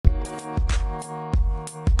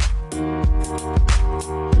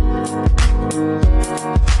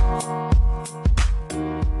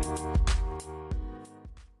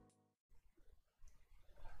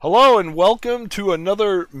Hello and welcome to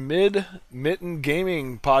another Mid Mitten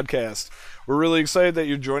Gaming podcast. We're really excited that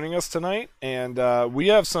you're joining us tonight, and we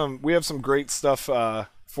have some great stuff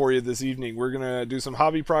for you this evening. We're gonna do some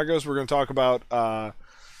hobby progress. We're gonna talk about the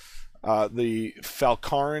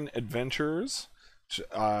Falcaran Adventures, which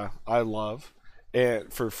I love,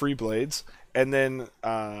 and for Free Blades, and then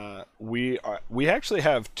we actually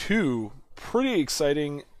have two pretty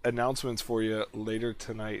exciting announcements for you later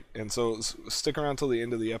tonight, and so stick around till the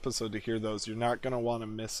end of the episode to hear those. You're not going to want to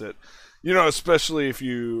miss it, especially if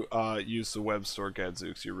you use the web store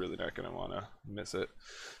Gadzooks. You're really not going to want to miss it.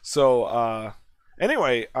 So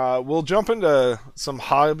anyway, we'll jump into some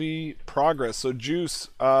hobby progress. So Juice,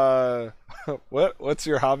 what's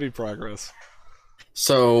your hobby progress?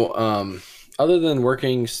 So, other than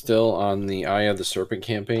working still on the Eye of the Serpent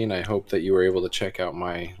campaign, I hope that you were able to check out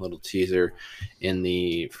my little teaser in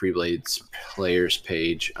the Freeblades players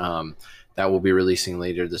page. That will be releasing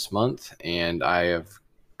later this month, and I have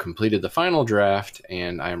completed the final draft,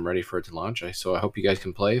 and I am ready for it to launch. So I hope you guys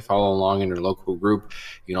can play. Follow along in your local group.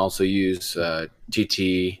 You can also use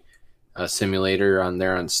TT Simulator on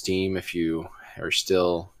there on Steam if you are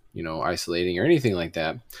still, isolating or anything like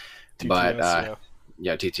that. TTS,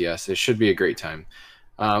 yeah, TTS. It should be a great time.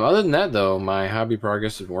 Other than that, though, my hobby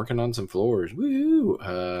progress is working on some floors. Woo!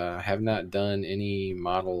 Have not done any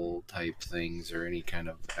model type things or any kind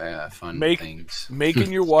of fun things.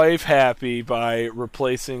 Making your wife happy by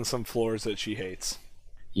replacing some floors that she hates.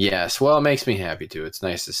 Yes, well, it makes me happy too. It's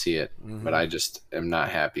nice to see it, Mm-hmm. but I just am not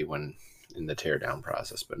happy when in the teardown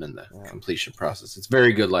process, but in the completion process, it's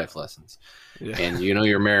very good life lessons. Yeah. And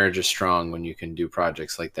your marriage is strong when you can do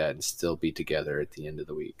projects like that and still be together at the end of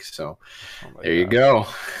the week. So there you go.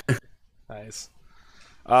 Nice.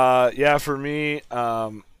 Yeah, for me,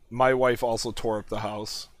 my wife also tore up the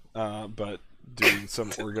house, but doing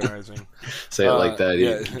some organizing. Say it like that.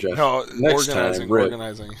 Yeah, no, next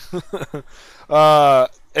organizing.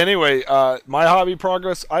 Anyway, my hobby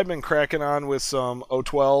progress, I've been cracking on with some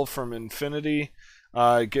O12 from Infinity,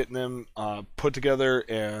 getting them put together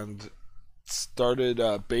and started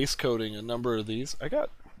base coating a number of these. I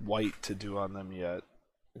got white to do on them yet.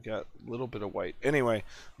 I got a little bit of white. Anyway,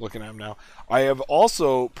 looking at them now. I have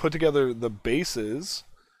also put together the bases,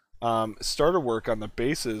 started work on the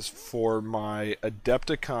bases for my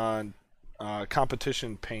Adepticon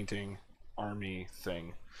competition painting army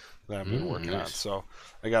thing that I've been working on. So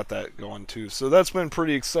I got that going too. So that's been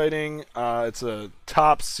pretty exciting. It's a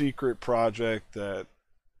top secret project that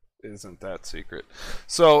isn't that secret.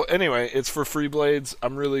 So anyway, it's for Free Blades.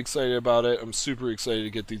 I'm really excited about it. I'm super excited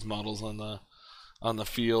to get these models on the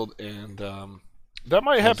field, and that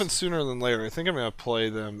might happen sooner than later. I think I'm going to play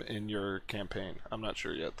them in your campaign. I'm not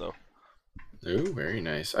sure yet though. Ooh, very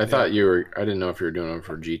nice. I thought you were. I didn't know if you were doing them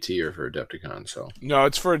for GT or for Adepticon. So no,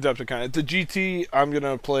 it's for Adepticon. At the GT, I'm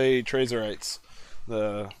gonna play Trazerites,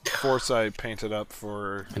 the Foresight painted up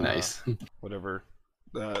for nice whatever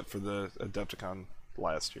for the Adepticon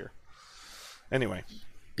last year. Anyway.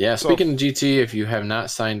 Yeah, speaking of GT, if you have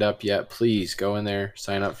not signed up yet, please go in there,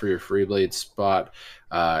 sign up for your Freeblade spot.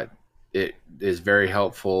 It is very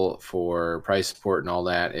helpful for price support and all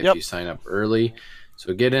that if you sign up early.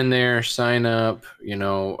 So get in there, sign up.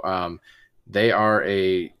 They are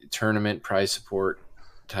a tournament prize support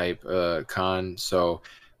type con. So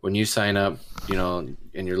when you sign up, and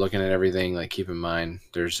you're looking at everything, like keep in mind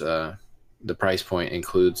there's the price point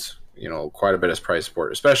includes quite a bit of price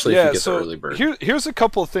support, especially if you get the early bird. Here's a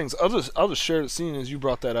couple of things. I'll just share it, seeing as you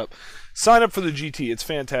brought that up. Sign up for the GT. It's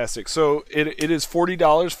fantastic. So it is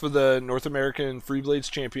 $40 for the North American Free Blades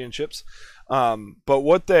Championships. But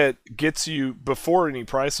what that gets you before any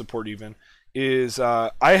prize support even is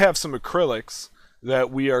I have some acrylics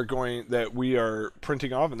that we are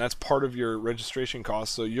printing off, and that's part of your registration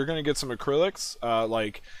cost. So you're going to get some acrylics,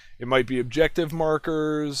 like it might be objective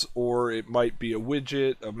markers, or it might be a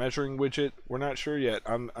measuring widget. We're not sure yet.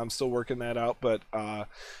 I'm still working that out, but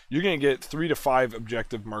you're going to get 3 to 5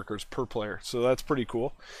 objective markers per player. So that's pretty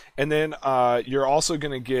cool. And then you're also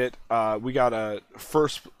going to get, we got a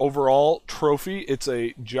first overall trophy. It's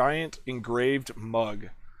a giant engraved mug.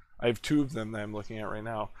 I have 2 of them that I'm looking at right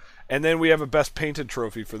now. And then we have a best painted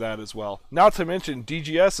trophy for that as well. Not to mention,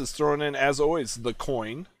 DGS is throwing in, as always, the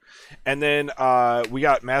coin. And then we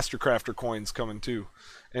got Mastercrafter coins coming too.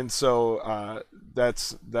 And so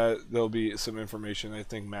there'll be some information I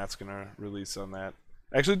think Matt's going to release on that.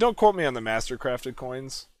 Actually, don't quote me on the Mastercrafted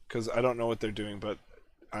coins, because I don't know what they're doing, but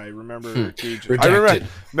I remember Gage. Redacted. I remember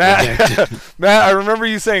Matt. Redacted. Matt, I remember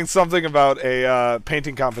you saying something about a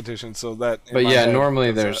painting competition. So that. But yeah,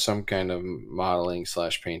 normally there's some kind of modeling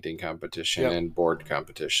 / painting competition and board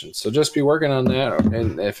competition. So just be working on that,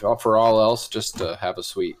 and if for all else, just have a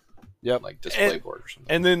sweet. Yep. Like display board or something.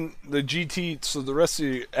 And then the GT, so the rest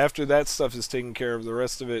of after that stuff is taken care of, the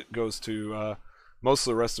rest of it goes to most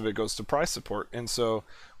of the rest of it goes to prize support. And so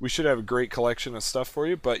we should have a great collection of stuff for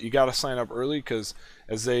you, but you got to sign up early because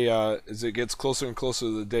as it gets closer and closer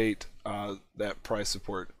to the date, that prize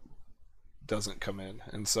support doesn't come in.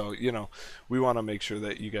 And so, we want to make sure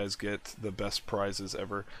that you guys get the best prizes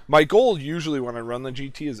ever. My goal usually when I run the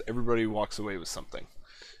GT is everybody walks away with something.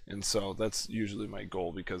 And so that's usually my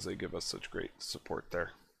goal because they give us such great support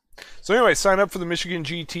there. So anyway, sign up for the Michigan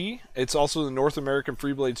GT. It's also the North American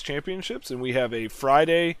Free Blades Championships, and we have a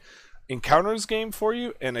Friday Encounters game for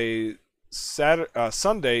you and a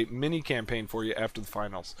Sunday mini campaign for you after the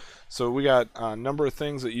finals. So we got a number of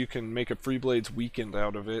things that you can make a Free Blades weekend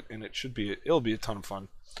out of it, and it'll be a ton of fun.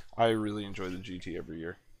 I really enjoy the GT every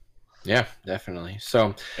year. Yeah, definitely.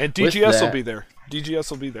 So and DGS will be there. DGS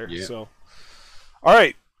will be there. Yeah. So all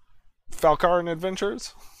right, Falcaran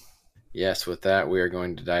Adventures. Yes, with that, we are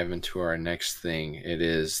going to dive into our next thing. It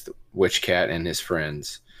is Witch Cat and his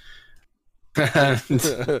friends. we'll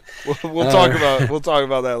talk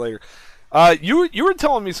about that later. You were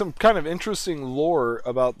telling me some kind of interesting lore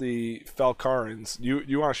about the Falcarans.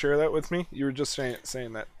 You want to share that with me? You were just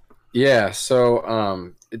saying that. Yeah,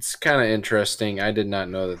 so it's kind of interesting. I did not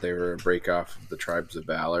know that they were a break off of the Tribes of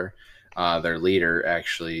Valor. Their leader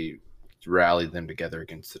actually rallied them together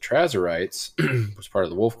against the Trazerites, was part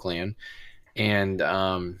of the Wolf Clan, and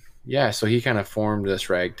so he kind of formed this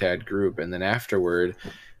ragtag group, and then afterward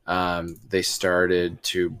they started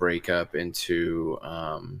to break up into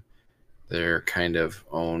their kind of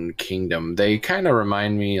own kingdom. They kind of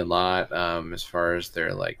remind me a lot as far as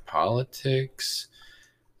their like politics.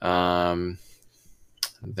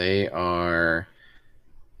 They are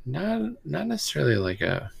not necessarily like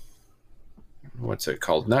a what's it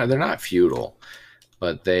called? No, they're not feudal,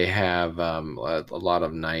 but they have a lot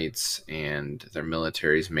of knights, and their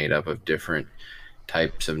military is made up of different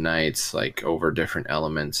types of knights, like over different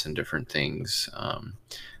elements and different things.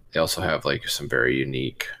 They also have like some very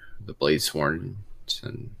unique, the Bladesworn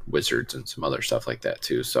and wizards and some other stuff like that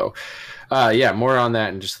too. So, more on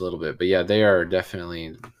that in just a little bit. But yeah, they are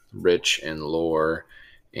definitely rich in lore,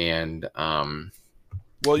 and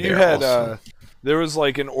you had. Also... There was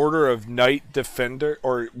like an order of Knight Defender,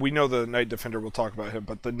 or we know the Knight Defender, we'll talk about him,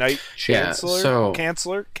 but the Knight Chancellor?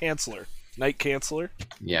 Canceller? Knight Canceller?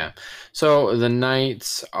 Yeah. So the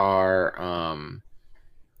Knights are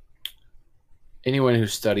anyone who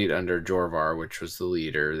studied under Jorvar, which was the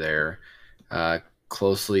leader there,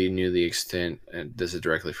 closely knew the extent, and this is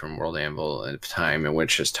directly from World Anvil, of time in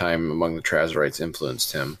which his time among the Trazerites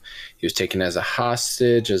influenced him. He was taken as a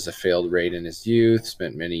hostage as a failed raid in his youth,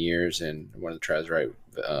 spent many years in one of the Trazerite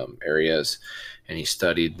areas, and he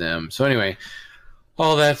studied them. So anyway,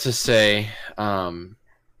 all that to say,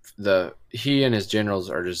 he and his generals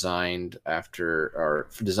are designed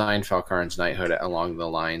Falcaran's knighthood along the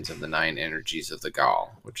lines of the 9 energies of the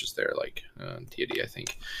Gaul, which is their deity, I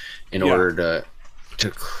think, in order to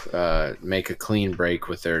make a clean break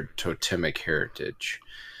with their totemic heritage.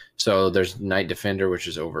 So there's Knight Defender, which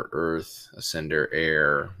is over earth, Ascender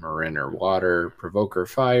air, Mariner water, Provoker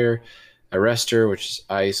fire, Arrestor, which is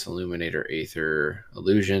ice, Illuminator aether,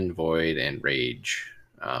 Illusion void, and Rage,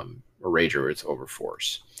 or Rager, it's over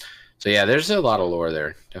force. So yeah, there's a lot of lore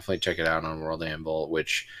there. Definitely check it out on World Anvil,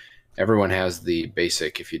 which everyone has the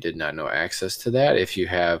basic, if you did not know, access to that. If you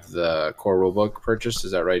have the core rulebook purchased,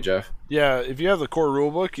 is that right, Jeff? Yeah, if you have the core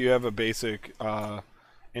rulebook, you have a basic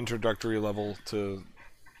introductory level to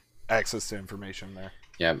access to information there.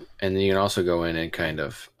 Yeah, and then you can also go in and kind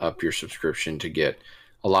of up your subscription to get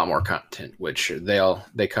a lot more content, which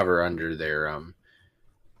they cover under their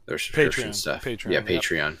subscription Patreon stuff. Patreon, yeah,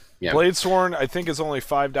 Patreon. Yeah. Bladesworn, I think, is only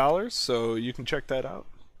 $5, so you can check that out.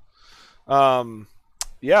 The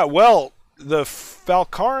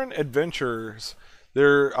Falcaran Adventures,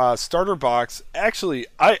 their starter box, actually,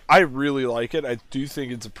 I really like it. I do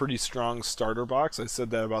think it's a pretty strong starter box. I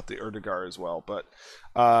said that about the Erdegar as well, but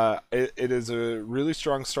it is a really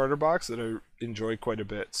strong starter box that I enjoy quite a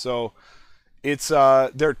bit. So it's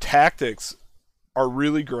their tactics are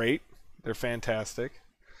really great. They're fantastic.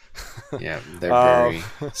 Yeah, they're very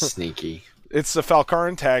sneaky. It's the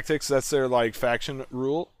Falcaran Tactics. That's their faction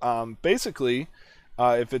rule. Basically,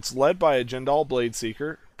 if it's led by a Jendal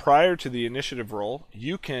Bladeseeker, prior to the initiative roll,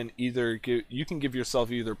 you can give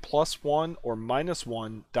yourself either +1 or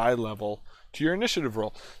 -1 die level to your initiative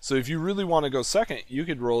roll. So if you really want to go second, you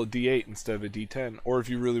could roll a D8 instead of a D10. Or if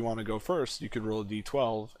you really want to go first, you could roll a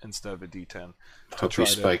D12 instead of a D10. Hope you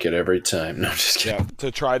spike it every time. No, I'm just kidding. Yeah,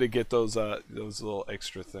 to try to get those little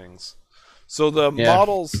extra things. So the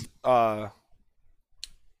models, the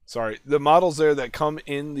models there that come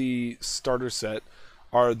in the starter set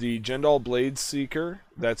are the Jendal Blade Seeker.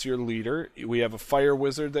 That's your leader. We have a Fire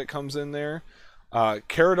Wizard that comes in there.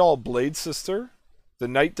 Caradal Blade Sister, the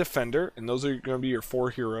Knight Defender, and those are going to be your 4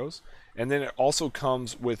 heroes. And then it also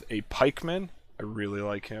comes with a Pikeman, I really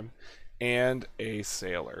like him, and a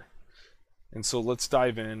Sailor. And so let's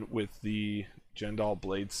dive in with the Jendal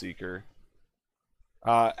Blade Seeker.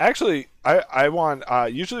 Actually, I want,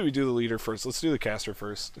 usually we do the leader first. Let's do the caster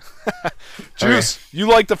first. Juice, okay. You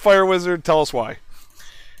like the Fire Wizard, tell us why.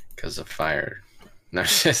 Because of fire. No,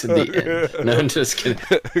 just at the end. No, I'm just kidding.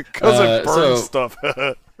 Because it burns stuff.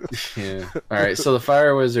 Yeah. All right. So the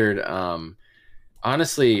Fire Wizard,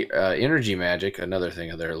 honestly, energy magic, another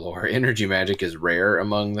thing of their lore. Energy magic is rare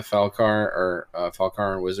among the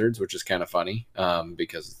Falcaran wizards, which is kind of funny,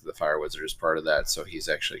 because the Fire Wizard is part of that. So he's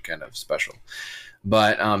actually kind of special.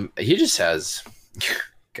 But he just has,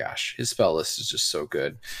 gosh, his spell list is just so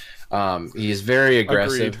good. He is very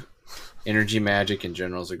aggressive. Agreed. Energy magic in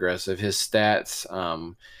general is aggressive. His stats,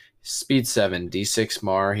 speed 7, d6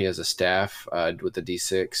 mar. He has a staff with the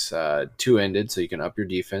d6, 2-ended, so you can up your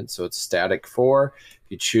defense. So it's static 4.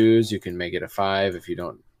 If you choose, you can make it a 5 if you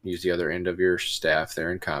don't use the other end of your staff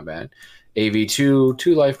there in combat. AV2,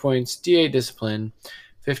 2 life points, d8 discipline,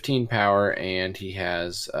 15 power, and he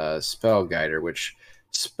has Spell Guider, which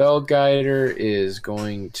Spell Guider is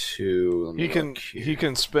going to... He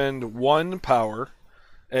can spend 1 power...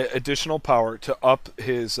 additional power to up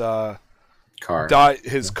his car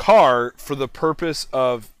for the purpose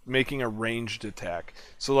of making a ranged attack.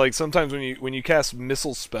 So like sometimes when you cast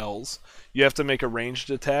missile spells, you have to make a ranged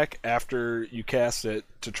attack after you cast it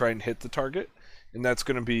to try and hit the target, and that's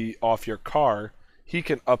going to be off your car. He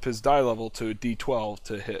can up his die level to a D12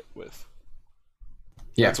 to hit with.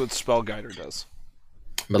 Yeah. That's what Spell Guider does.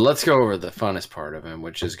 But let's go over the funnest part of him,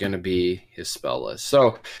 which is going to be his spell list.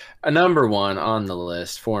 So, number 1 on the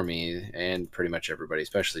list for me, and pretty much everybody,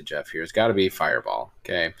 especially Jeff here, has got to be Fireball.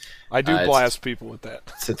 Okay, I do blast people with that.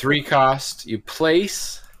 It's a 3 cost. You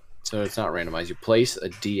place, so it's not randomized. You place a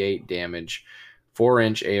D8 damage,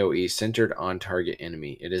 4-inch AOE centered on target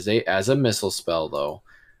enemy. It is as a missile spell though,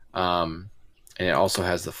 and it also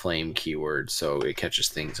has the flame keyword, so it catches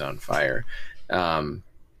things on fire.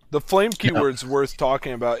 The flame keyword's worth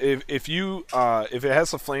talking about. If it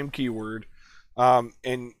has a flame keyword,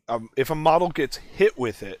 if a model gets hit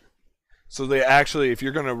with it, so they actually, if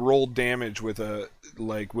you're going to roll damage with the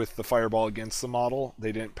fireball against the model,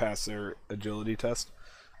 they didn't pass their agility test.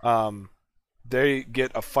 They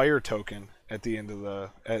get a fire token at the end of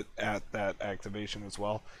at that activation as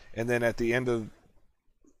well, and then at the end of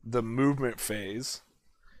the movement phase,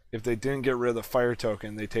 if they didn't get rid of the fire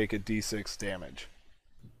token, they take a D6 damage.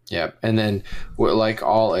 Yeah, and then like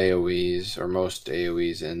all AoEs or most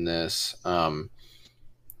AoEs in this,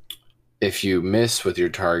 if you miss with your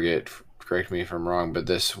target, correct me if I'm wrong, but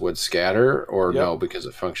this would scatter or no, because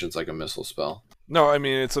it functions like a missile spell. No, I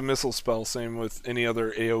mean it's a missile spell, same with any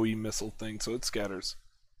other AoE missile thing, so it scatters.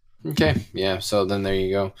 Okay, yeah, so then there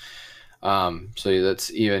you go. So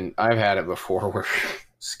that's even, I've had it before where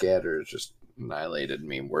scatter just annihilated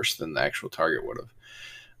me worse than the actual target would have.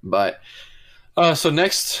 But so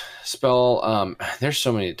next spell, there's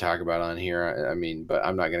so many to talk about on here. I mean, but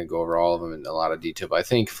I'm not going to go over all of them in a lot of detail. But I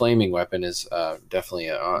think Flaming Weapon is definitely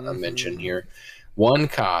a mention here. 1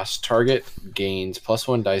 cost, target gains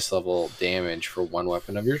 +1 dice level damage for 1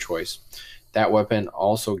 weapon of your choice. That weapon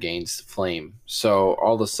also gains flame. So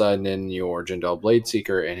all of a sudden in your Jendal Blade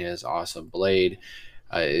Seeker and his awesome blade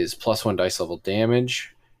is +1 dice level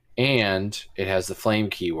damage. And it has the flame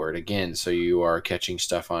keyword again. So you are catching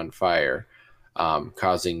stuff on fire.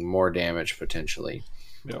 Causing more damage potentially.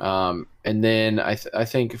 Yep. And then I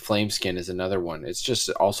think Flame Skin is another one. It's just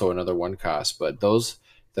also another 1 cost, but those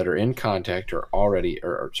that are in contact or already,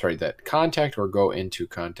 that contact or go into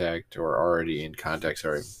contact or already in contact,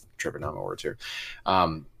 sorry, tripping on my words here,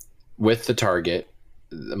 with the target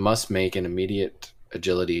must make an immediate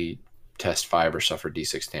agility test 5 or suffer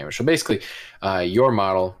D6 damage. So basically, your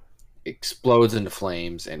model explodes into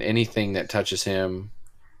flames and anything that touches him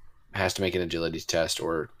has to make an agility test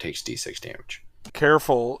or takes D6 damage.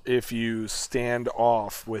 Careful if you stand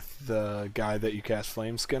off with the guy that you cast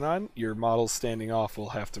Flame Skin on. Your model standing off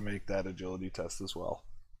will have to make that agility test as well.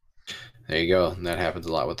 There you go. And that happens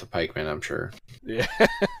a lot with the pikeman, I'm sure. Yeah,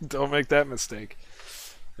 don't make that mistake.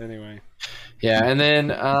 anyway. Yeah, and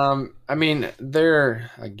then I mean, there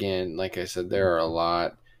again, like I said, there are a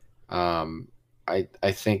lot. I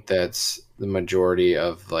think that's the majority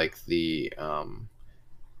of like Good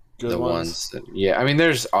the ones. ones that, yeah, I mean,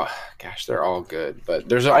 there's gosh, they're all good, but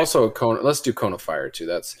there's I also a cone. Let's do Cone of Fire too.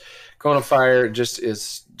 That's Cone of Fire.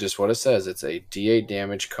 Is just what it says. It's a D8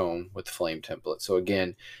 damage cone with flame template. So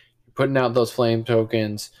again, you're putting out those flame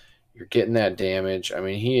tokens. You're getting that damage. I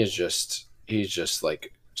mean, he's just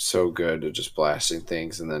like so good at just blasting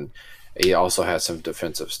things, and then he also has some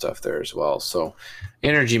defensive stuff there as well. So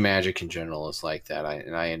energy magic in general is like that.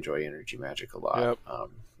 I enjoy energy magic a lot. Yep.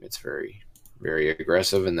 It's very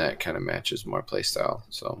aggressive, and that kind of matches my play style.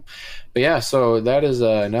 So, but yeah, so that is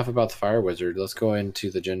enough about the Fire Wizard. Let's go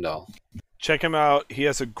into the Jindal. Check him out. He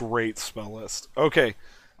has a great spell list. Okay,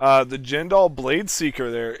 the Jindal Blade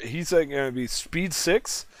Seeker there. He's going to be speed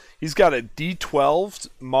 6. He's got a D12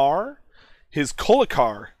 Mar. His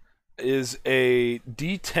Kolakar is a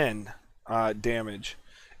D10 damage,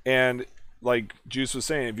 and like Juice was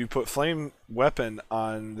saying, if you put Flame Weapon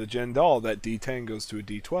on the Jindal, that D10 goes to a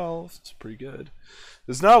D12. It's pretty good.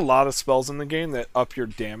 There's not a lot of spells in the game that up your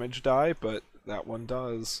damage die, but that one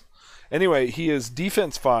does. Anyway, he is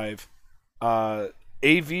Defense 5,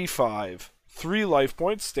 AV 5, 3 life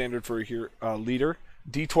points, standard for a leader.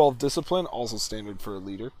 D12 Discipline, also standard for a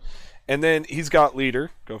leader. And then he's got Leader,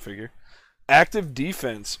 go figure. Active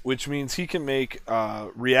Defense, which means he can make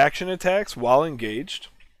reaction attacks while engaged.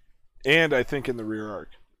 And I think in the rear arc.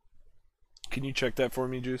 Can you check that for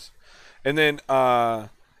me, Juice? And then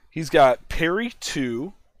he's got Parry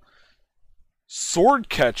 2, Sword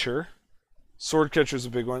Catcher. Sword Catcher's a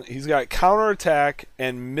big one. He's got Counterattack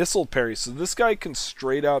and Missile Parry. So this guy can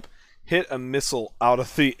straight up hit a missile out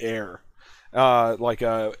of the air. Like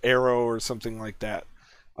a arrow or something like that.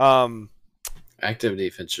 Active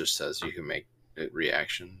Defense just says you can make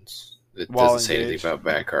reactions. It While doesn't say anything about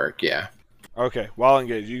back arc. Yeah. Okay, while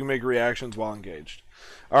engaged. You can make reactions while engaged.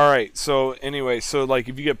 Alright, so anyway, so like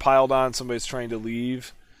if you get piled on, somebody's trying to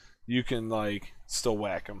leave, you can like still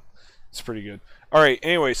whack them. It's pretty good. Alright,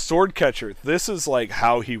 anyway, Sword Catcher. This is like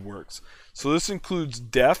how he works. So this includes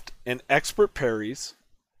deft and expert parries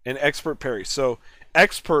and expert parry. So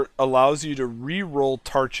expert allows you to re-roll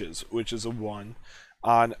tarches, which is a 1,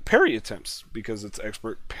 on parry attempts because it's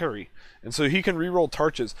expert parry. And so he can reroll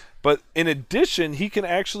tarches, but in addition, he can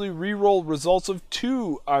actually reroll results of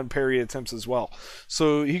 2 on parry attempts as well.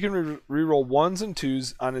 So he can reroll 1s and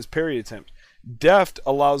 2s on his parry attempt. Deft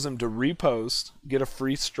allows him to repost, get a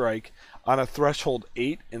free strike on a threshold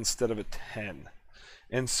 8 instead of a 10.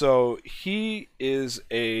 And so he is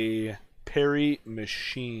a parry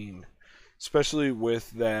machine, especially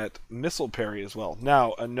with that missile parry as well.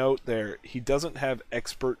 Now, a note there, he doesn't have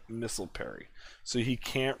expert missile parry. So he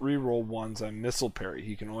can't reroll 1s on missile parry.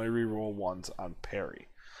 He can only reroll 1s on parry.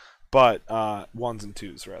 But 1s and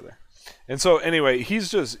 2s rather. And so anyway,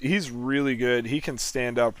 he's really good. He can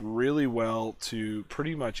stand up really well to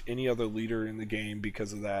pretty much any other leader in the game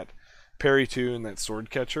because of that. Parry 2 and that Sword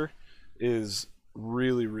Catcher is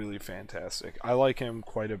really, really fantastic. I like him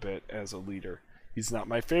quite a bit as a leader. He's not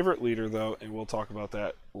my favorite leader though, and we'll talk about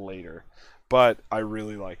that later. But I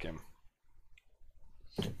really like him.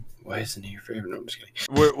 Why isn't he your favorite? No, I'm just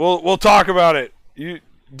kidding. We'll talk about it.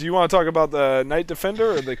 Do you want to talk about the Knight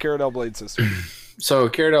Defender or the Caradel Blade Sister? So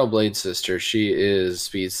Caradel Blade Sister, she is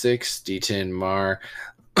speed 6, D10 Mar,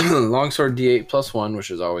 longsword D8 +1,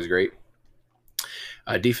 which is always great.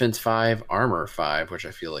 Defense 5, armor 5, which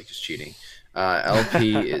I feel like is cheating.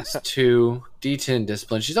 LP is 2, D10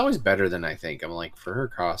 discipline. She's always better than I think. I'm like, for her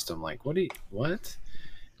cost, I'm like, what?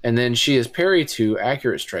 And then she is parry 2,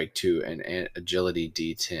 accurate strike 2, and agility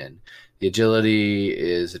D10. The agility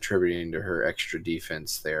is attributing to her extra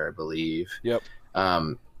defense there, I believe. Yep.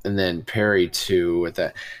 And then parry 2 with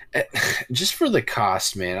that. Just for the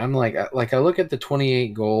cost, man, I'm like I look at the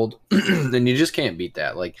 28 gold, and you just can't beat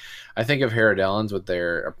that. Like, I think of Herodellans with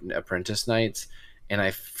their apprentice knights, and I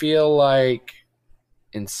feel like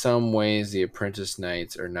in some ways the apprentice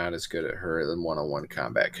knights are not as good at her than one-on-one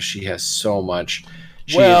combat because she has so much.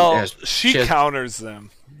 She counters them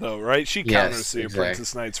though, right? She counters the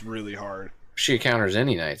apprentice knights really hard. She counters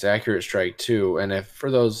any knights. Accurate strike 2, and if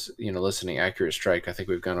for those listening, accurate strike, I think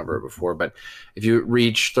we've gone over it before, but if you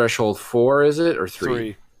reach threshold 4, is it, or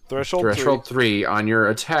 3? Threshold 3 on your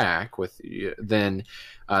attack then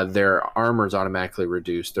their armor is automatically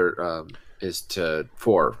reduced. Their is to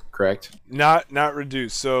 4, correct? Not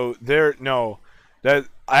reduced. So that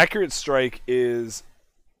accurate strike is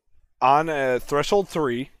on a threshold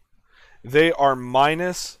 3. They are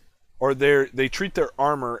minus, or they treat their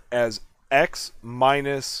armor as X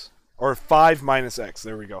minus or 5 minus X.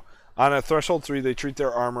 There we go. On a threshold 3, they treat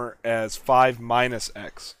their armor as 5 minus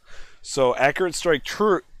X. So accurate strike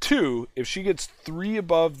 2, if she gets 3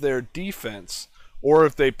 above their defense, or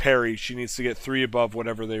if they parry, she needs to get 3 above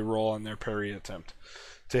whatever they roll on their parry attempt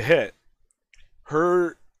to hit.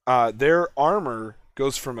 Their armor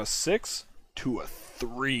goes from a 6 to a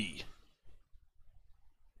 3.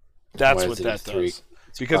 That's what that does.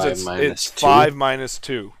 Because it's 5 minus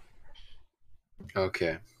 2.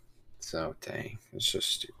 Okay. So, dang. It's just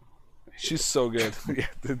stupid. She's so good. Yeah,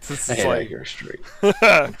 this I is like her straight.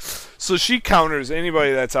 So she counters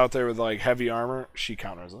anybody that's out there with like heavy armor. She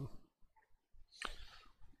counters them.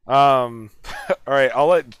 All right. I'll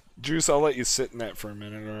let you sit in that for a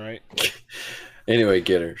minute. All right. Anyway,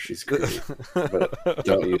 get her. She's great. But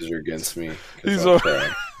don't use her against me. He's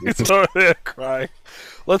over there crying.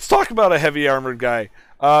 Let's talk about a heavy armored guy.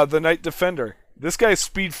 The Knight Defender. This guy's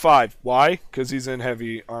speed 5. Why? Because he's in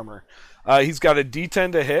heavy armor. He's got a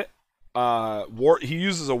D10 to hit. He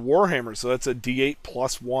uses a Warhammer, so that's a D8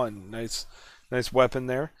 plus 1. Nice weapon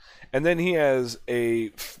there. And then he has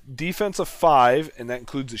a defense of 5, and that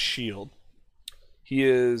includes a shield. He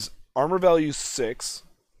is armor value 6,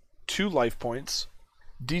 2 life points,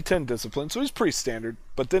 D10 discipline, so he's pretty standard.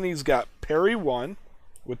 But then he's got parry 1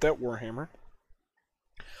 with that Warhammer.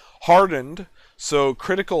 Hardened, so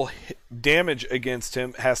critical damage against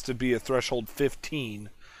him has to be a threshold 15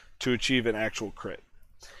 to achieve an actual crit.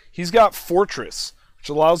 He's got Fortress, which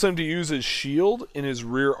allows him to use his shield in his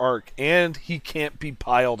rear arc, and he can't be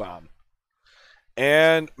piled on.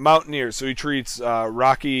 And Mountaineer, so he treats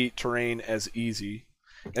rocky terrain as easy.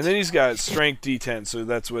 And then he's got Strength D10, so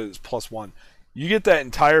that's what it's plus 1. You get that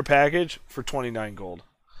entire package for 29 gold.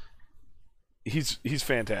 He's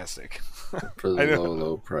fantastic. For the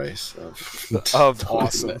low price of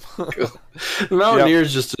awesome.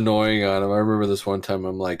 Mountaineer's just annoying on him. I remember this one time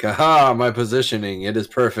I'm like, aha, my positioning, it is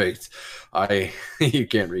perfect. You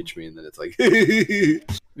can't reach me, and then it's like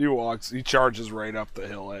he charges right up the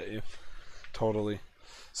hill at you. Totally.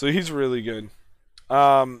 So he's really good.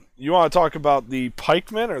 You want to talk about the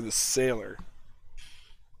pikeman or the sailor?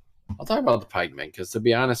 I'll talk about the pikeman, because to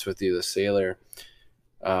be honest with you, the sailor,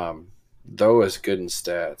 though is good in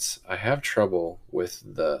stats, I have trouble with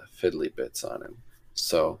the fiddly bits on him.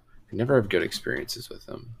 So I never have good experiences with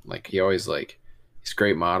him. Like he's a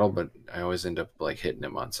great model, but I always end up like hitting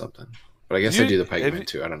him on something. But I guess I do the pikeman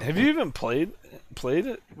too. I don't know. Have you even played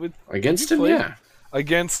it with against him? Yeah,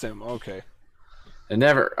 against him. Okay. I've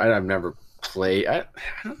never played. I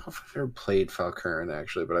don't know if I've ever played Falkern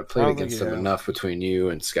actually, but I played against him enough between you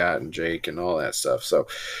and Scott and Jake and all that stuff. So,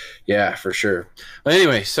 yeah, for sure. But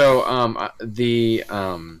anyway, so the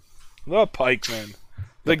pikeman,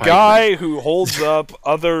 the guy who holds up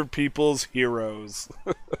other people's heroes.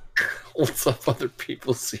 Holds up other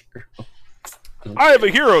people's heroes. Okay. I have a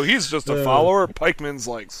hero. He's just a follower. Pikeman's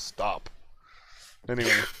like, stop. Anyway.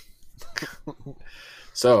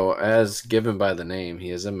 So, as given by the name, he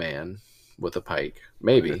is a man with a pike.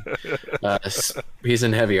 Maybe. He's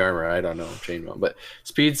in heavy armor. I don't know. Chainmail. But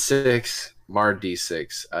speed 6, Mard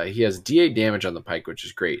D6. He has D8 damage on the pike, which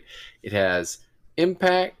is great. It has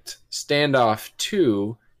impact, standoff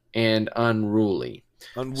 2, and unruly.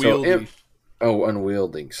 Unwieldy.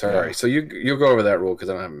 Unwieldy. Sorry. Yeah. So you'll go over that rule because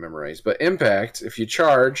I don't have it memorized. But impact, if you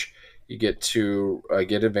charge, you get to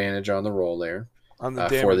get advantage on the roll there. On the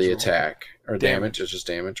for the attack. Or damage. It's just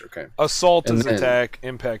damage? Okay. Assault is attack.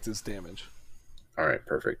 Impact is damage. All right.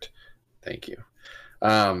 Perfect. Thank you.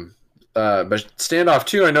 But standoff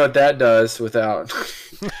 2, I know what that does without...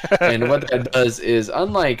 and what that does is,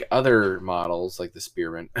 unlike other models, like the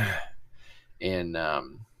Spearman in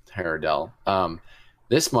Haradel,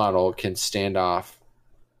 this model can stand off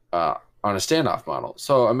on a standoff model.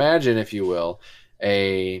 So imagine, if you will,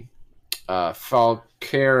 a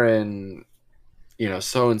Falkaren...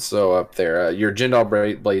 so-and-so up there, your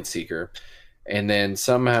Jindal Blade Seeker, and then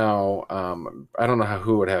somehow, I don't know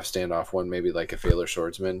who would have standoff one, maybe like a Failer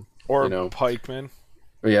Swordsman. Or pikeman.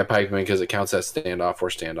 Yeah, pikeman, because it counts as standoff or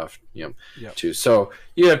standoff, too. So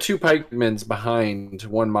you have 2 pikemans behind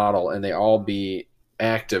one model, and they all be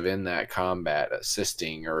active in that combat,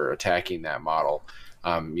 assisting or attacking that model.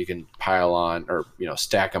 You can pile on or,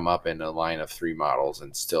 stack them up in a line of 3 models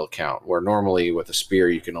and still count, where normally with a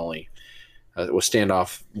spear you can only... with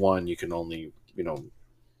standoff 1, you can only,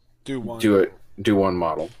 do one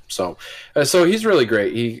model. So he's really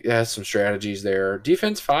great. He has some strategies there.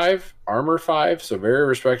 Defense 5, armor 5, so very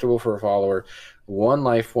respectable for a follower. 1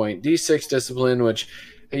 life point, D6 discipline, which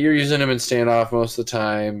you're using him in standoff most of the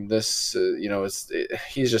time. This,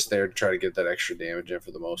 he's just there to try to get that extra damage in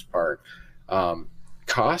for the most part.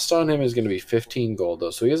 Cost on him is going to be 15 gold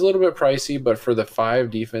though, so he is a little bit pricey. But for the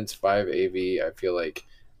 5 defense, 5 AV, I feel like,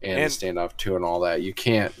 and the standoff 2 and all that, you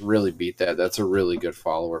can't really beat that. That's a really good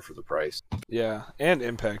follower for the price. Yeah, and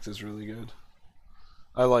impact is really good.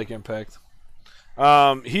 I like impact.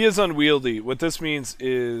 He is unwieldy. What this means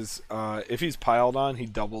is, if he's piled on, he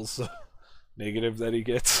doubles the negative that he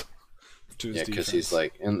gets to his defense. Because he's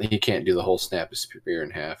like, and he can't do the whole snap his spear in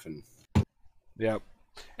half. And yep.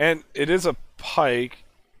 And it is a pike,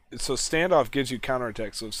 so standoff gives you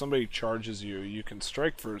counterattack. So if somebody charges you, you can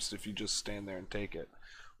strike first if you just stand there and take it.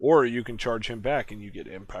 Or you can charge him back and you get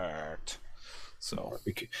impact. So,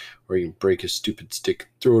 or you can break his stupid stick,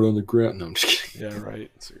 throw it on the ground. No, I'm just kidding. Yeah, right.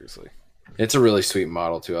 Seriously. It's a really sweet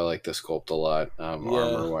model too. I like the sculpt a lot,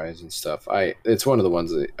 armor wise and stuff. It's one of the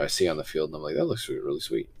ones that I see on the field, and I'm like, that looks really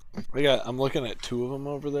sweet. I'm looking at 2 of them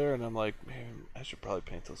over there, and I'm like, man, I should probably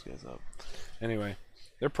paint those guys up. Anyway,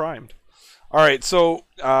 they're primed. All right, so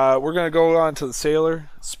we're gonna go on to the Sailor.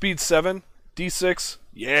 Speed 7, D6.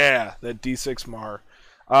 Yeah, that D6 Mar.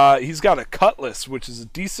 He's got a Cutlass, which is a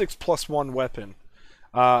D6 +1 weapon.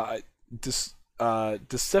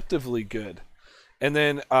 Deceptively good. And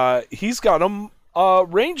then he's got a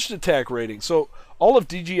ranged attack rating. So all of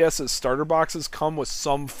DGS's starter boxes come with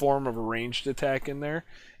some form of a ranged attack in there.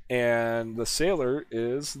 And the Sailor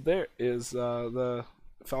is the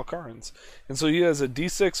Falcarans. And so he has a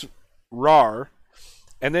D6 RAR.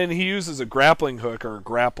 And then he uses a grappling hook, or a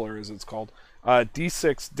grappler as it's called,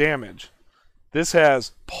 D6 damage. This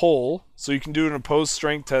has pull, so you can do an opposed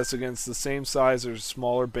strength test against the same size or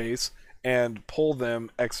smaller base and pull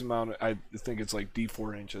them X amount, I think it's like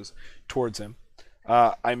D4 inches, towards him.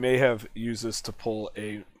 I may have used this to pull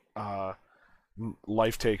a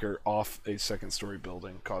Life Taker off a second-story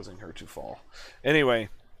building, causing her to fall. Anyway,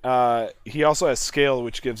 he also has Scale,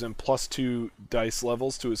 which gives him +2 dice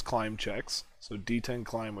levels to his climb checks. So D10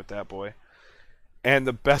 climb with that boy. And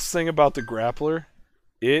the best thing about the Grappler,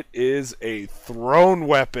 it is a thrown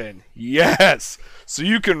weapon. Yes! So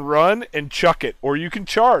you can run and chuck it, or you can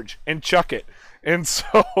charge and chuck it. And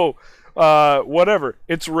so, whatever.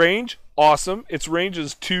 Its range, awesome. Its range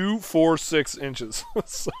is 2, 4, 6 inches.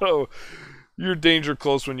 So, you're danger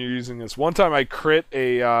close when you're using this. One time I crit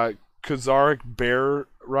a Khazaric Bear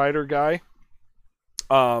Rider guy,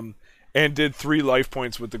 and did 3 life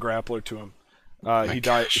points with the Grappler to him. He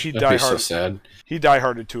died hard. So sad. He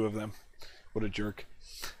die-hearted 2 of them. What a jerk.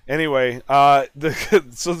 Anyway, so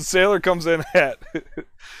the Sailor comes in at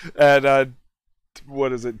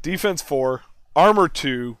what is it? Defense 4, armor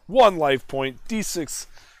 2, 1 life point, D6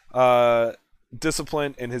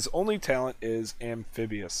 discipline, and his only talent is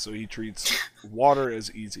amphibious, so he treats water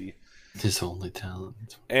as easy. His only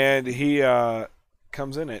talent. And he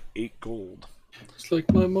comes in at 8 gold. It's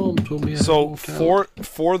like my mom told me. So for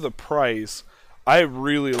the price, I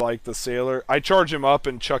really like the Sailor. I charge him up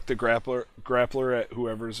and chuck the grappler at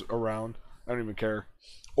whoever's around. I don't even care.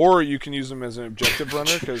 Or you can use him as an objective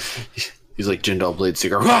runner because he's like Jindal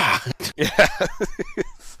Bladeseeker. Yeah.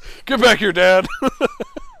 Get back here, Dad.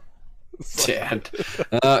 Dad.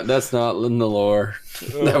 That's not in the lore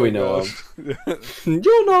that we know of.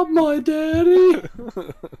 You're not my daddy.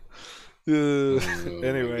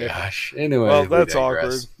 Anyway. Gosh. Anyway. Well, that's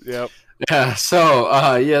awkward. Yep. Yeah,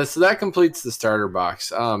 so so that completes the starter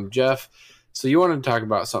box. Jeff, so you wanted to talk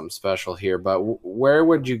about something special here, but where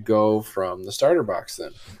would you go from the starter box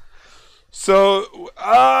then? So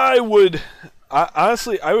I would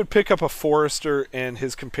pick up a Forester and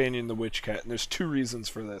his companion, the Witch Cat, and there's 2 reasons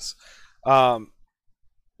for this.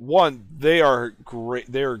 One, they are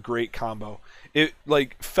great. They're a great combo. It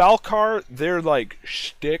like Falcar, they're like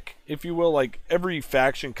shtick, if you will. Like every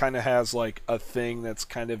faction kind of has like a thing that's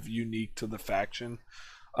kind of unique to the faction.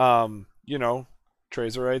 You know,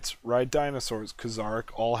 Trazerites ride dinosaurs. Khazaric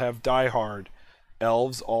all have Die Hard.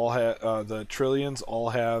 Elves all have the Trillions all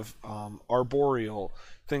have arboreal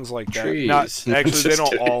things like that. Trees. Not actually,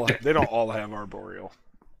 they don't all have arboreal.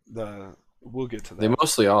 We'll get to that. They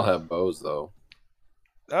mostly all have bows though.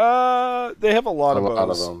 They have a lot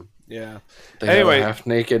of them. Yeah. They have a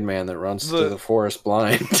half-naked man that runs through the forest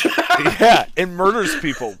blind. Yeah, and murders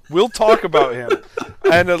people. We'll talk about him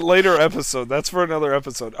in a later episode. That's for another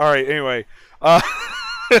episode. All right. Anyway, I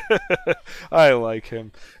like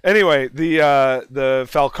him. Anyway, the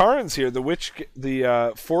Falcarans here,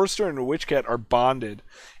 the Forester and the Witch Cat are bonded,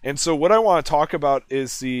 and so what I want to talk about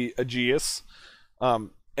is the Aegeus.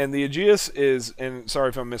 And the Aegeus is, and sorry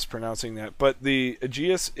if I'm mispronouncing that, but the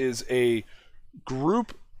Aegeus is a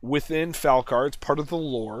group within Falcar. It's part of the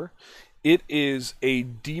lore. It is a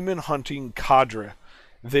demon hunting cadre.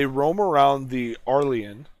 They roam around the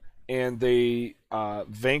Arlean, and they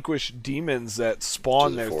vanquish demons that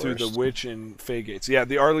spawn there through the Witch and Fey Gates. Yeah,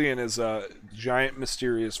 the Arleon is a giant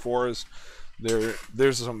mysterious forest.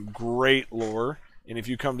 There's some great lore, and if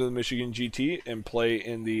you come to the Michigan GT and play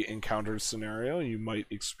in the Encounters scenario, you might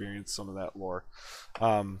experience some of that lore,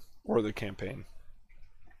 or the campaign.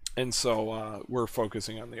 And so we're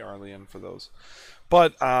focusing on the Arleon for those.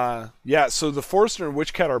 But yeah, so the Forester and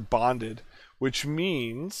Witchcat are bonded, which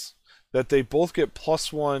means that they both get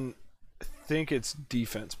 +1, I think it's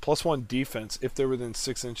defense, +1 defense if they're within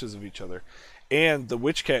 6 inches of each other. And the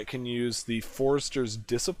Witchcat can use the Forester's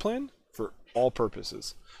Discipline for all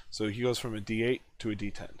purposes. So he goes from a D8 to a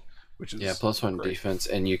D10, which is +1 great. defense,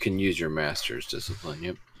 and you can use your Master's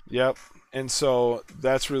Discipline. Yep. And so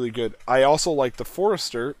that's really good. I also like the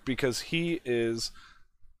Forester because he is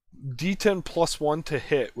D10 +1 to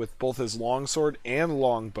hit with both his longsword and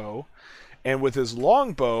longbow. And with his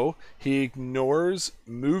longbow, he ignores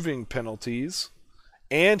moving penalties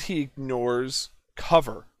and he ignores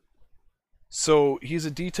cover. So he's a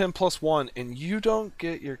D10 +1, and you don't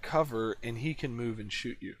get your cover, and he can move and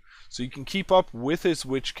shoot you. So you can keep up with his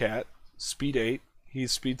Witchcat, speed 8,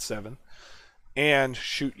 he's speed 7, and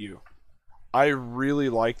shoot you. I really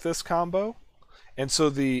like this combo. And so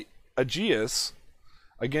the Aegeus,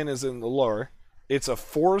 again, is in the lore. It's a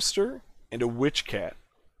Forester and a Witchcat.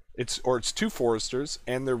 It's 2 Foresters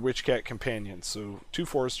and their Witchcat companions. So 2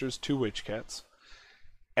 Foresters, 2 Witchcats.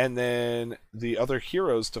 And then the other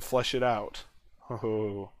heroes to flesh it out.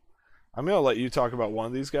 Oh, I'm going to let you talk about one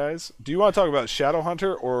of these guys. Do you want to talk about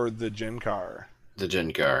Shadowhunter or the Jenkar? The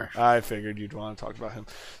Jenkar. I figured you'd want to talk about him.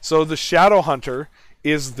 So the Shadowhunter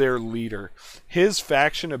is their leader. His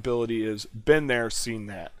faction ability is been there, seen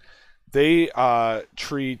that. They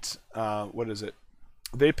treat what is it?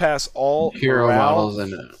 They pass all hero morale. Models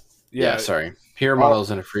and hero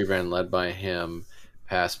models in a free van led by him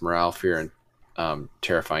pass morale, fear, and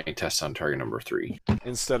terrifying tests on target number 3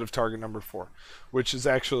 instead of target number 4, which is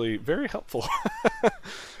actually very helpful,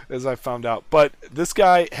 as I found out. But this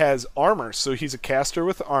guy has armor, so he's a caster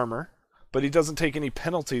with armor, but he doesn't take any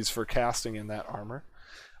penalties for casting in that armor.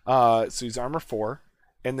 So he's armor 4,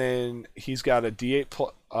 and then he's got a D8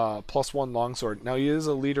 +1 longsword. Now he is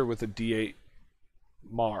a leader with a D8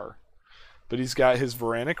 Mar, but he's got his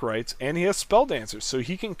Varanic Rites, and he has Spell Dancers, so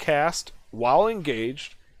he can cast while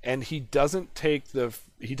engaged, and he doesn't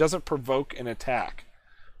provoke an attack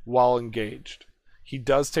while engaged. He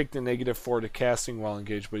does take the -4 to casting while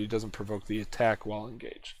engaged, but he doesn't provoke the attack while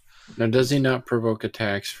engaged. Now, does he not provoke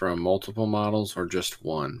attacks from multiple models or just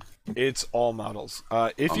one? It's all models.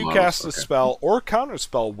 If you cast a spell or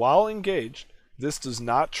counterspell while engaged, this does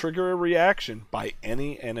not trigger a reaction by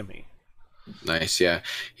any enemy. Nice, yeah.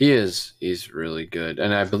 He's really good.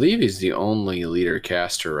 And I believe he's the only leader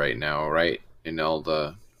caster right now, right? In all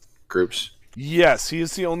the groups. Yes, he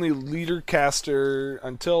is the only leader caster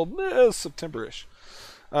until September-ish.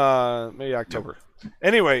 Maybe October.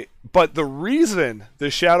 Anyway, but the reason the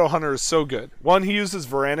Shadowhunter is so good, one, he uses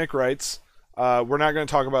Varanic Rites. We're not going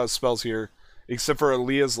to talk about his spells here, except for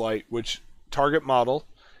Alea's Light, which target model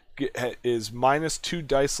is -2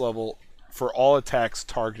 dice level for all attacks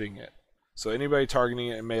targeting it. So anybody targeting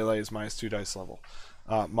it in melee is -2 dice level.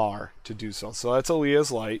 Mar to do so. So that's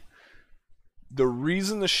Alea's Light. The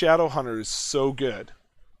reason the Shadowhunter is so good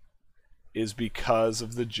is because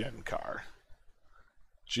of the Jenkar.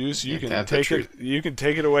 Juice, you can take it. You can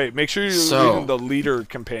take it away. Make sure you're leading the leader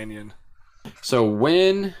companion. So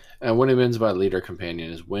when it means by leader companion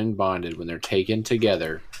is when bonded, when they're taken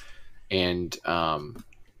together, and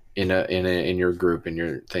in your group, in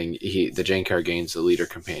your thing, the Jenkar gains the leader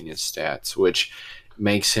companion stats, which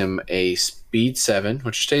makes him a speed 7,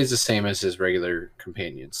 which stays the same as his regular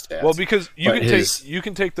companion stats. Well, because you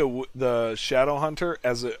can take the Shadowhunter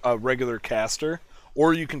as a regular caster,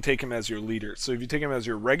 or you can take him as your leader. So if you take him as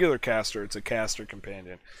your regular caster, it's a caster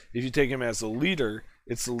companion. If you take him as a leader,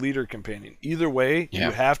 it's the leader companion. Either way,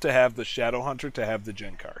 you have to have the Shadowhunter to have the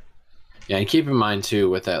Jenkar. Yeah, and keep in mind, too,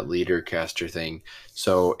 with that leader caster thing,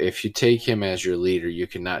 so if you take him as your leader, you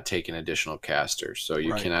cannot take an additional caster. So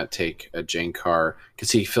you cannot take a Jenkar,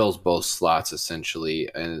 because he fills both slots, essentially,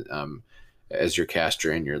 and as your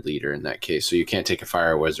caster and your leader in that case. So you can't take a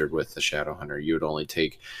Fire Wizard with the Shadowhunter. You would only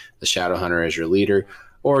take the Shadowhunter as your leader,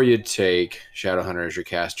 or you'd take Shadowhunter as your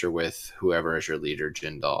caster with whoever as your leader,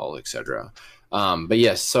 Jindal, etc. But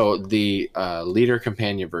yes, so the leader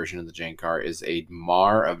companion version of the Jenkar is a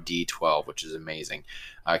Mar of D12, which is amazing.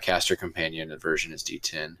 Caster companion version is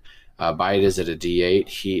D10. Bite is at a D8.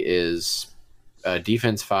 He is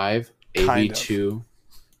defense 5, AV 2.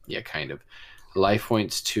 Yeah, kind of. life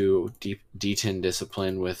points 2, D10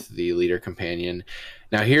 discipline with the leader companion.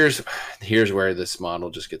 Now here's where this model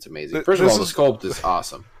just gets amazing. First of all, the sculpt is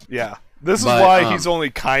awesome. Yeah, this is why he's only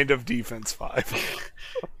kind of defense 5.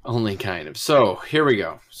 Only kind of. So here we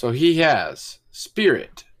go. So he has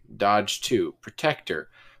Spirit, Dodge 2, Protector,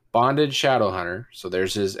 Bonded Shadowhunter. So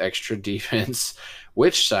there's his extra defense.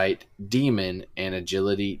 Witch Sight, Demon, and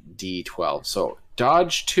Agility D12. So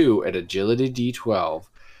Dodge 2 at Agility D12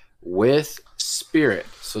 with Spirit.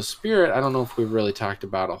 So Spirit, I don't know if we've really talked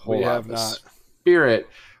about a whole lot. We have not. Spirit,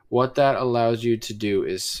 what that allows you to do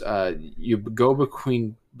is you go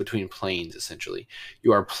between planes, essentially.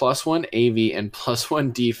 You are +1 AV and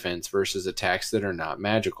 +1 defense versus attacks that are not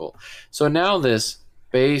magical. So now this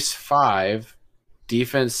base 5,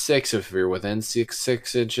 defense 6 if you're within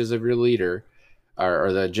 6 inches of your leader,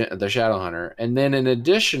 or the Shadowhunter, and then an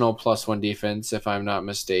additional +1 defense, if I'm not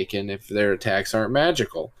mistaken, if their attacks aren't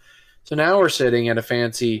magical. So now we're sitting at a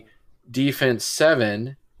fancy defense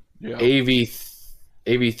 7, yeah.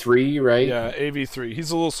 AV3, right? Yeah, AV3.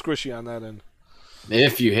 He's a little squishy on that end.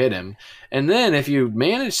 If you hit him. And then if you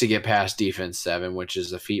manage to get past defense 7, which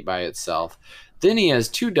is a feat by itself, then he has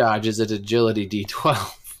 2 dodges at agility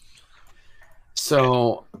D12.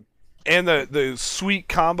 So... And the sweet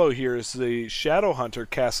combo here is the Shadowhunter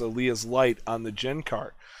casts Aaliyah's Light on the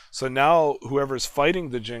Genkar. So now whoever's fighting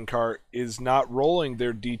the Genkar is not rolling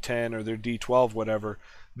their D10 or their D12, whatever.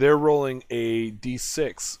 They're rolling a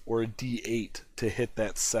D6 or a D8 to hit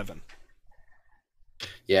that 7.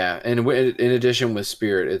 Yeah, and in addition with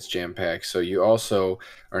Spirit, it's jam-packed. So you also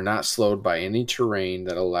are not slowed by any terrain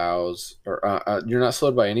that allows, or you're not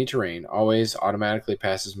slowed by any terrain. Always automatically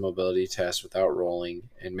passes mobility test without rolling,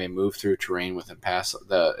 and may move through terrain with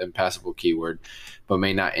the impassable keyword, but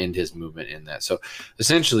may not end his movement in that. So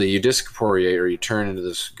essentially, you discorporeate or you turn into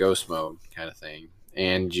this ghost mode kind of thing,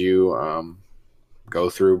 and you go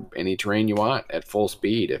through any terrain you want at full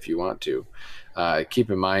speed if you want to. Keep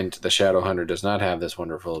in mind, the Shadowhunter does not have this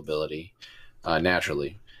wonderful ability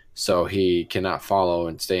naturally, so he cannot follow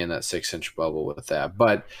and stay in that 6-inch bubble with that.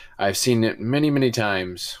 But I've seen it many, many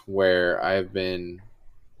times where I've been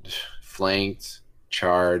flanked,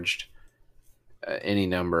 charged, any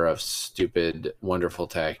number of stupid, wonderful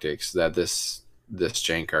tactics that this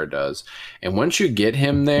Genkar does. And once you get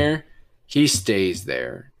him there, he stays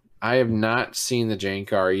there. I have not seen the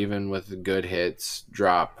Genkar, even with good hits,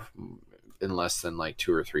 drop in less than like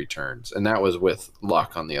 2 or 3 turns, and that was with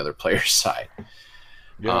luck on the other player's side.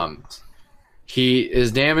 Yeah.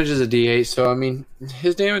 His damage is a D8, so I mean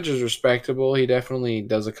his damage is respectable. He definitely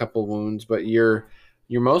does a couple wounds, but you're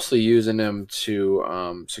mostly using him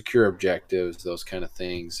to secure objectives, those kind of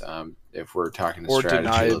things. If we're talking to strategy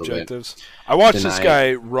deny a little objectives. bit. I watched this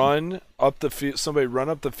guy run up the field. Somebody run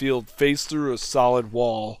up the field, face through a solid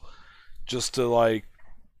wall, just to like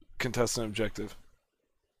contest an objective.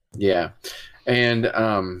 Yeah, and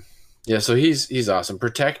so he's awesome.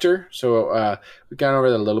 Protector. So we've gone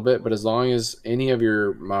over that a little bit, but as long as any of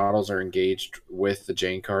your models are engaged with the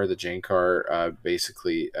Genkar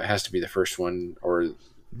basically has to be the first one or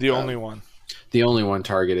the only one. The only one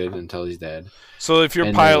targeted until he's dead. So if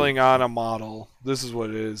you're piling on a model, this is what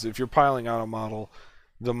it is. If you're piling on a model,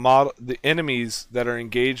 the enemies that are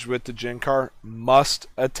engaged with the Genkar must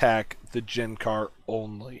attack the Genkar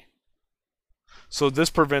only. So this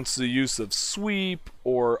prevents the use of sweep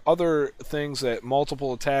or other things that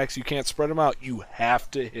multiple attacks. You can't spread them out. You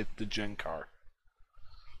have to hit the Genkar.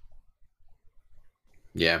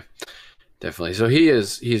 Yeah, definitely. So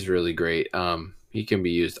he's really great. He can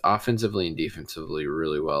be used offensively and defensively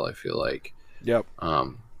really well, I feel like. Yep.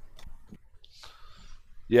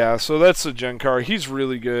 Yeah, so that's the Genkar. He's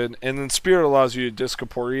really good. And then Spirit allows you to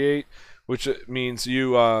discorporeate, which means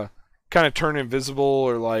you kind of turn invisible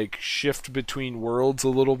or like shift between worlds a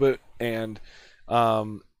little bit, and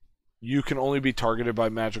you can only be targeted by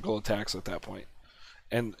magical attacks at that point.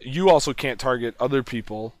 And you also can't target other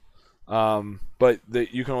people, but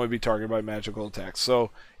you can only be targeted by magical attacks.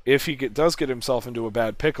 So if he does get himself into a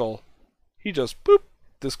bad pickle, he just boop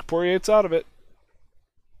discorporeates out of it.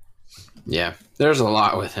 Yeah, there's a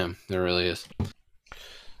lot with him. There really is.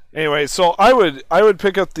 Anyway, so I would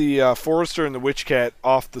pick up the Forester and the Witch Cat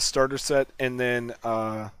off the starter set, and then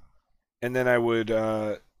I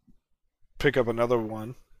would pick up another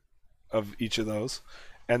one of each of those,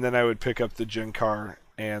 and then I would pick up the Genkar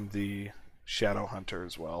and the Shadowhunter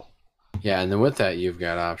as well. Yeah, and then with that, you've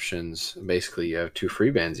got options. Basically, you have 2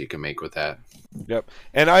 free bands you can make with that. Yep,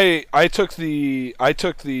 and I took the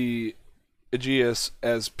Aegeus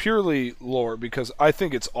as purely lore because I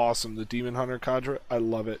think it's awesome, the Demon Hunter cadre. I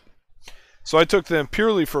love it. So I took them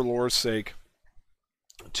purely for lore's sake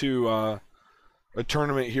to a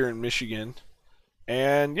tournament here in Michigan,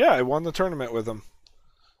 and yeah, I won the tournament with him.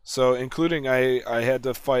 So, including I had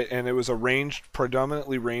to fight, and it was a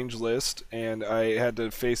predominantly ranged list, and I had to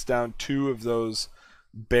face down 2 of those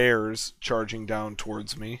bears charging down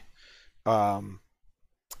towards me, um,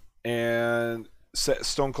 and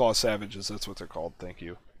Stoneclaw Savages. That's what they're called. Thank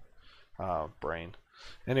you, brain.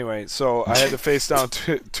 Anyway, so I had to face down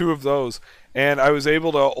 2 of those, and I was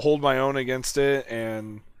able to hold my own against it.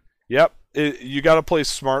 And yep, you got to play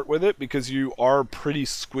smart with it because you are pretty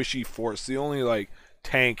squishy force. The only like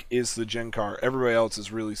tank is the Genkar. Everybody else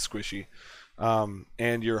is really squishy.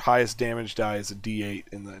 And your highest damage die is a D8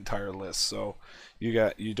 in the entire list. So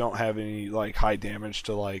you don't have any like high damage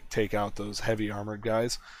to like take out those heavy armored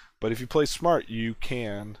guys. But if you play smart, you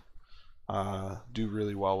can do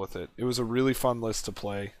really well with it. It was a really fun list to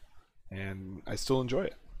play, and I still enjoy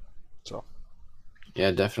it. So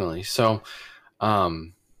yeah, definitely. So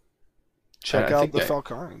check out the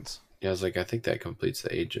Falcarans. Yeah, I was like, I think that completes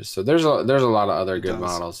the ages. So there's a lot of other good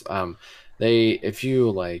models. If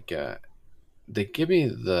you like, they give me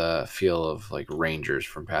the feel of like Rangers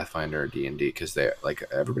from Pathfinder or D&D because they like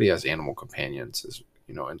everybody has animal companions,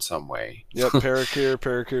 in some way. Yep,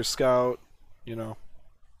 Parakir Scout,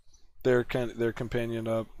 their companion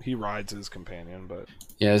up. He rides his companion, but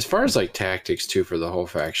yeah, as far as like tactics too for the whole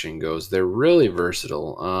faction goes, they're really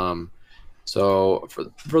versatile. So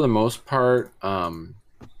for the most part,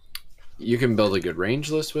 you can build a good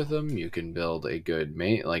range list with them. You can build a good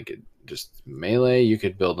just melee. You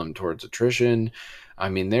could build them towards attrition. I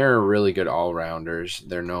mean, they're really good all-rounders.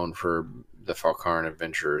 They're known for the Falcaran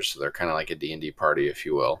Adventurers, so they're kind of like a D&D party, if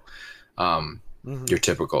you will. You're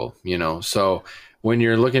typical, So when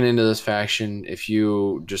you're looking into this faction, if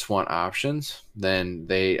you just want options, then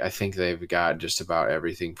I think they've got just about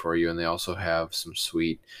everything for you, and they also have some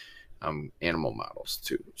sweet animal models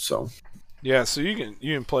too. So. Yeah, so you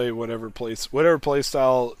can play whatever play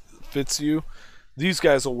style fits you. These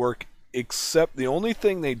guys will work, except the only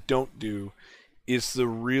thing they don't do is the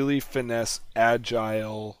really finesse,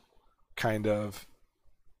 agile kind of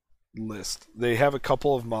list. They have a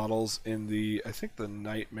couple of models in I think the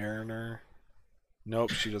Night Mariner.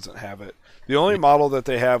 Nope, she doesn't have it. The only model that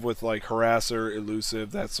they have with like Harasser,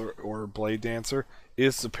 Elusive, or Blade Dancer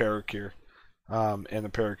is the Parakir, and the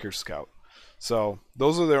Parakir Scout. So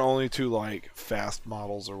those are their only 2 like fast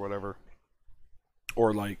models or whatever,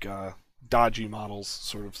 or like dodgy models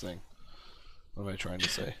sort of thing. What am I trying to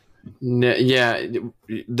say? Yeah,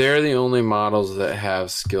 they're the only models that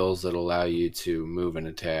have skills that allow you to move and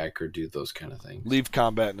attack or do those kind of things. Leave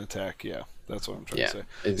combat and attack. Yeah, that's what I'm trying to say.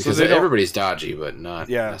 Because everybody's dodgy, but not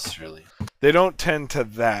necessarily. They don't tend to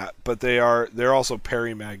that, but they're also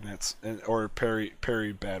parry magnets or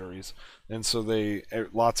parry batteries. And so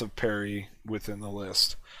lots of parry within the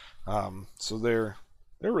list. So they're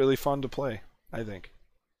really fun to play, I think.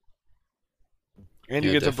 And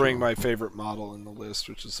you get to bring my favorite model in the list,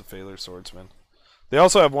 which is the Phalar Swordsman. They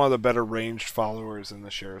also have one of the better ranged followers in the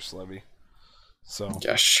Sheriff's Levy. So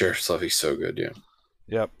yeah, Sheriff's Levy's so good, yeah.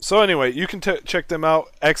 Yep. So anyway, you can check them out.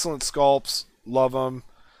 Excellent sculpts. Love them.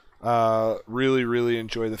 Really, really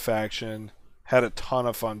enjoy the faction. Had a ton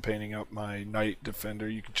of fun painting up my Knight Defender.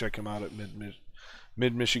 You can check him out at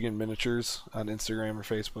Mid Michigan Miniatures on Instagram or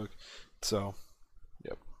Facebook. So,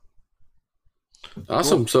 yep.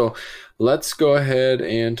 Awesome. Cool. So let's go ahead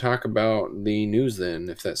and talk about the news then,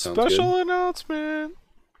 if that sounds good. Special announcement.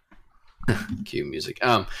 Cue music.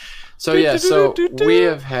 So yeah, so we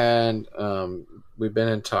have had we've been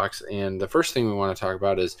in talks, and the first thing we want to talk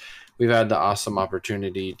about is we've had the awesome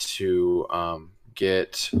opportunity to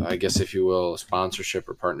get, I guess if you will, a sponsorship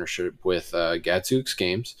or partnership with Gadzooks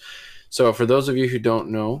Games. So for those of you who don't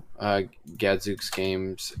know, Gadzooks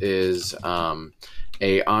Games is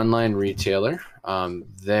a online retailer.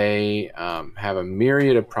 They have a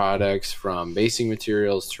myriad of products from basing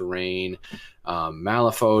materials, terrain,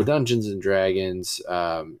 Malifaux, Dungeons and Dragons.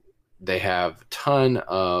 They have a ton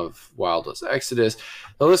of Wildless Exodus.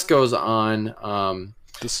 The list goes on.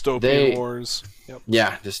 Dystopian Wars. Yep.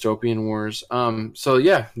 Yeah, Dystopian Wars. So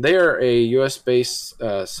yeah, they are a US-based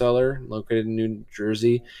seller located in New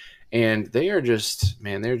Jersey, and they are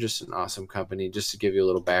they're just an awesome company. Just to give you a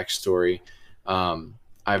little backstory,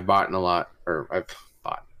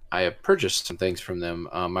 I have purchased some things from them.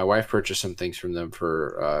 My wife purchased some things from them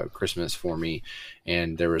for Christmas for me,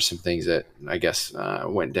 and there were some things that I guess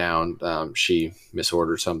went down. She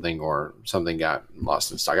misordered something, or something got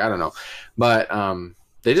lost in stock. I don't know, but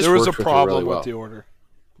they just there was a worked with problem really well. with the order.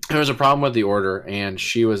 there was a problem with the order, and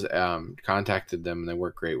she was contacted them, and they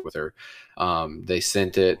worked great with her. They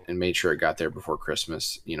sent it and made sure it got there before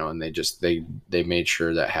Christmas, and they made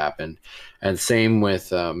sure that happened. And same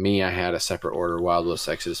with me. I had a separate order, Wild West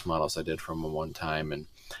Exodus models I did from them one time, and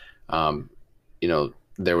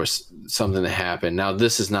there was something that happened. Now,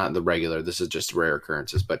 this is not the regular, this is just rare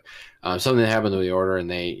occurrences, but something that happened to the order, and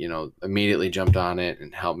they, immediately jumped on it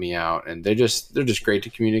and helped me out. And they're just great to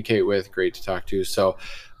communicate with, great to talk to. So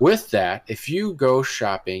with that, if you go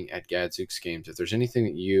shopping at Gadzooks Games, if there's anything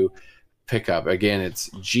that you pick up, again, it's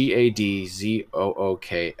GADZOOKS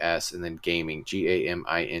and then gaming,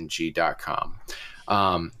 GAMING.com.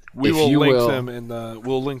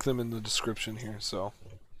 We'll link them in the description here. So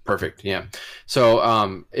perfect. Yeah.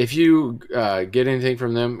 So if you get anything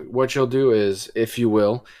from them, what you'll do is, if you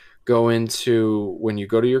will, go into, when you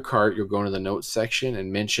go to your cart, you'll go into the notes section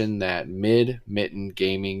and mention that Mid-Mitten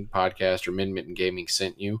Gaming podcast or Mid-Mitten Gaming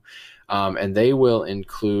sent you. And they will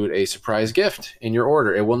include a surprise gift in your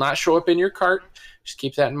order. It will not show up in your cart. Just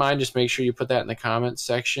keep that in mind. Just make sure you put that in the comments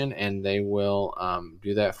section, and they will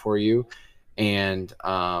do that for you. And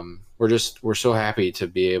we're so happy to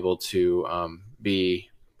be able to be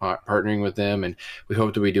partnering with them, and we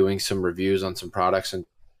hope to be doing some reviews on some products and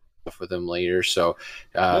stuff with them later. So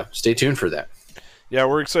stay tuned for that. Yeah,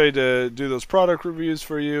 we're excited to do those product reviews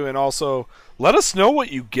for you, and also let us know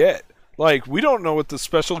what you get. Like, we don't know what the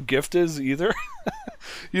special gift is either,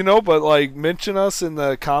 but like, mention us in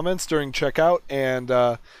the comments during checkout, and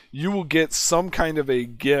you will get some kind of a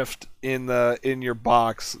gift in your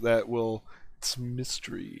box that will, it's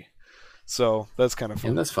mystery. So that's kind of fun.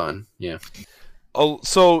 And that's fun. Yeah. Oh,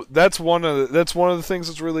 so that's one of the things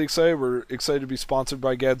that's really exciting. We're excited to be sponsored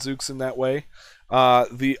by Gadzooks in that way.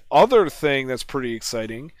 The other thing that's pretty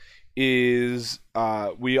exciting is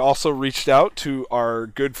we also reached out to our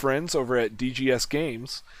good friends over at DGS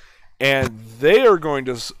Games, and they are going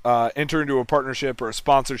to enter into a partnership or a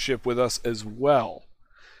sponsorship with us as well.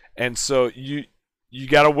 And so you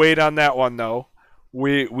got to wait on that one though.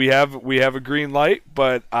 We have a green light,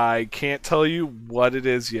 but I can't tell you what it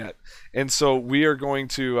is yet. And so we are going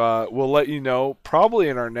to we'll let you know probably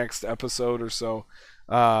in our next episode or so.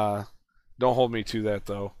 Don't hold me to that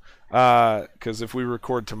though, because if we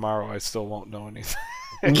record tomorrow, I still won't know anything.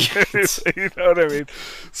 You know what I mean?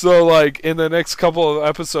 So like in the next couple of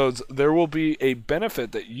episodes, there will be a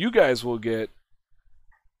benefit that you guys will get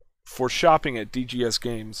for shopping at DGS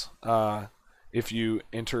Games. If you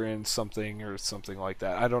enter in something or something like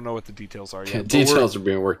that. I don't know what the details are yet. Details are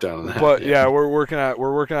being worked out on that. But yeah, we're working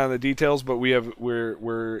on the details, but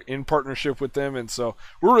we're in partnership with them, and so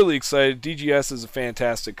we're really excited. DGS is a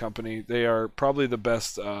fantastic company. They are probably the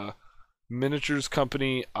best miniatures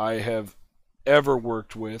company I have ever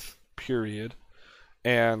worked with, period.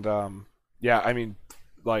 And yeah, I mean,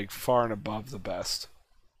 like, far and above the best.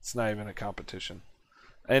 It's not even a competition.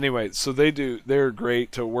 Anyway, so they're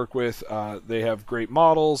great to work with. They have great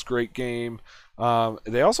models, great game.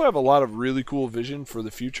 They also have a lot of really cool vision for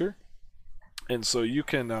the future. And so you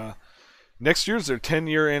can, next year's their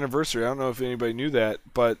 10-year anniversary. I don't know if anybody knew that,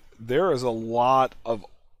 but there is a lot of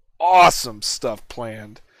awesome stuff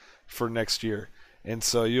planned for next year. And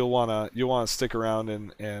so you'll wanna stick around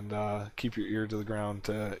and keep your ear to the ground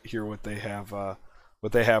to hear what they have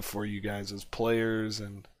for you guys as players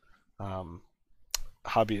and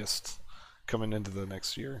hobbyists coming into the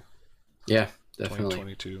next year. Yeah,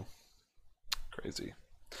 definitely. 2022. Crazy.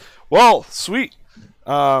 Well, sweet.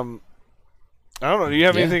 I don't know. Do you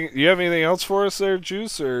have anything? Do you have anything else for us there,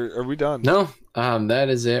 Juice, or are we done? No, that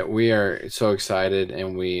is it. We are so excited,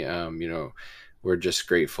 and we, we're just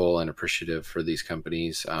grateful and appreciative for these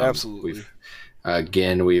companies. Absolutely.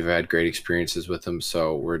 We've had great experiences with them,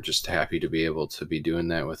 so we're just happy to be able to be doing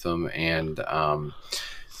that with them. And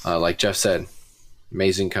like Jeff said,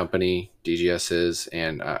 amazing company DGS is,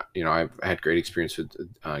 and I've had great experience with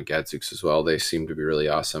Gadzooks as well. They seem to be really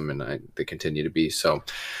awesome, and they continue to be. So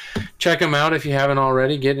check them out if you haven't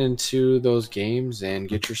already. Get into those games and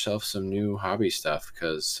get yourself some new hobby stuff,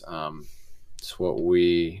 because it's what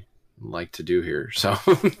we like to do here. So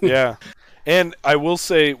yeah. And I will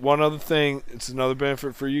say one other thing. It's another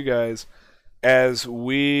benefit for you guys, as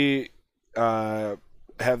we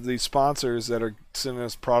have these sponsors that are sending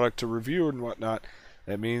us product to review and whatnot.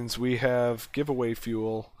 That means we have giveaway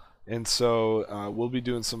fuel, and so we'll be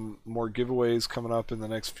doing some more giveaways coming up in the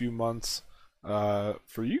next few months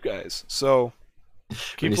for you guys. So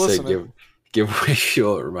keep listening. Giveaway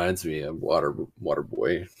fuel, it reminds me of Water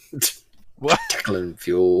Boy. What? Tackling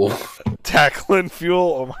fuel. Tackling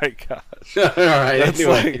fuel? Oh my gosh! All right. That's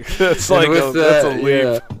anyway. That's a leap.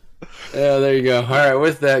 Yeah. Yeah, there you go. All right,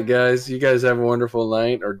 with that, guys, you guys have a wonderful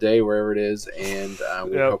night or day wherever it is, and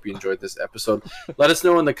we hope you enjoyed this episode. Let us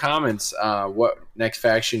know in the comments what next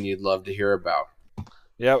faction you'd love to hear about.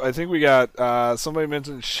 Yeah, I think we got somebody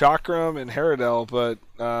mentioned Chakram and Haradel,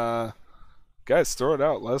 but guys, throw it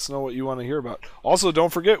out. Let us know what you want to hear about. Also,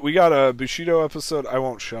 don't forget, we got a Bushido episode. I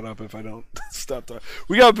won't shut up if I don't stop talking.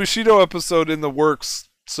 We got a Bushido episode in the works,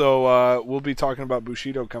 so we'll be talking about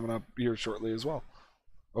Bushido coming up here shortly as well.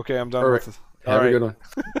 Okay, I'm done with it. Have a good one.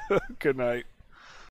 Good night.